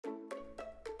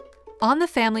On the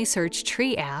FamilySearch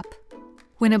Tree app,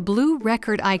 when a blue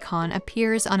record icon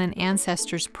appears on an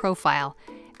ancestor's profile,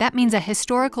 that means a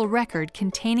historical record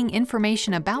containing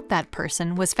information about that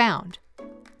person was found.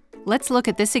 Let's look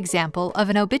at this example of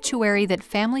an obituary that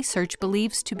FamilySearch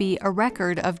believes to be a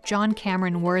record of John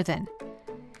Cameron Worthen.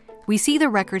 We see the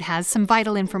record has some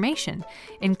vital information,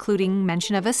 including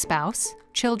mention of a spouse,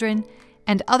 children,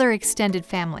 and other extended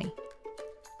family.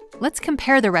 Let's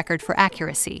compare the record for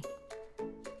accuracy.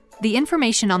 The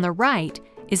information on the right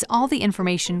is all the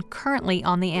information currently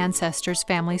on the ancestor's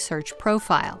FamilySearch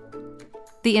profile.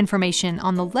 The information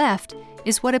on the left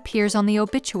is what appears on the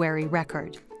obituary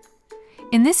record.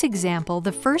 In this example,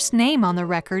 the first name on the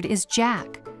record is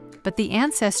Jack, but the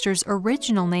ancestor's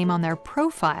original name on their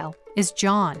profile is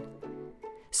John.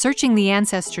 Searching the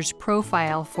ancestor's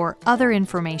profile for other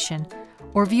information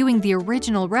or viewing the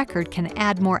original record can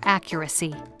add more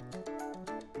accuracy.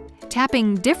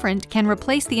 Tapping Different can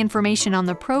replace the information on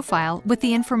the profile with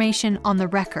the information on the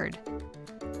record.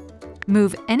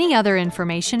 Move any other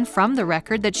information from the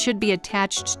record that should be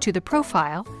attached to the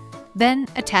profile, then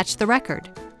attach the record.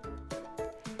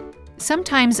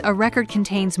 Sometimes a record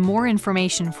contains more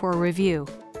information for review.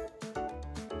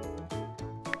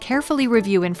 Carefully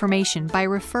review information by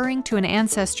referring to an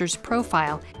ancestor's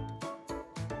profile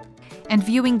and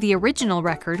viewing the original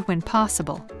record when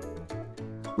possible.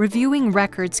 Reviewing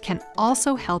records can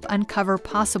also help uncover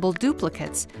possible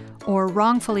duplicates or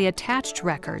wrongfully attached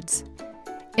records.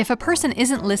 If a person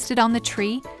isn't listed on the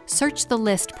tree, search the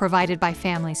list provided by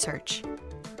FamilySearch.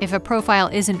 If a profile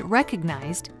isn't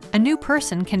recognized, a new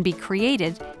person can be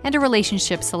created and a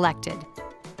relationship selected.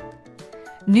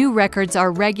 New records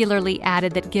are regularly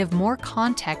added that give more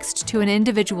context to an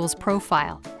individual's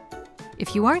profile.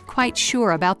 If you aren't quite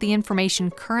sure about the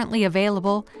information currently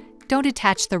available, don't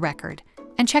attach the record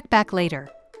and check back later.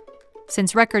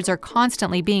 Since records are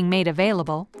constantly being made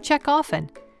available, check often.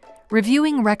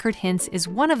 Reviewing record hints is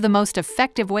one of the most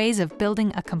effective ways of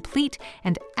building a complete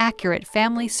and accurate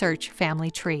FamilySearch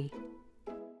family tree.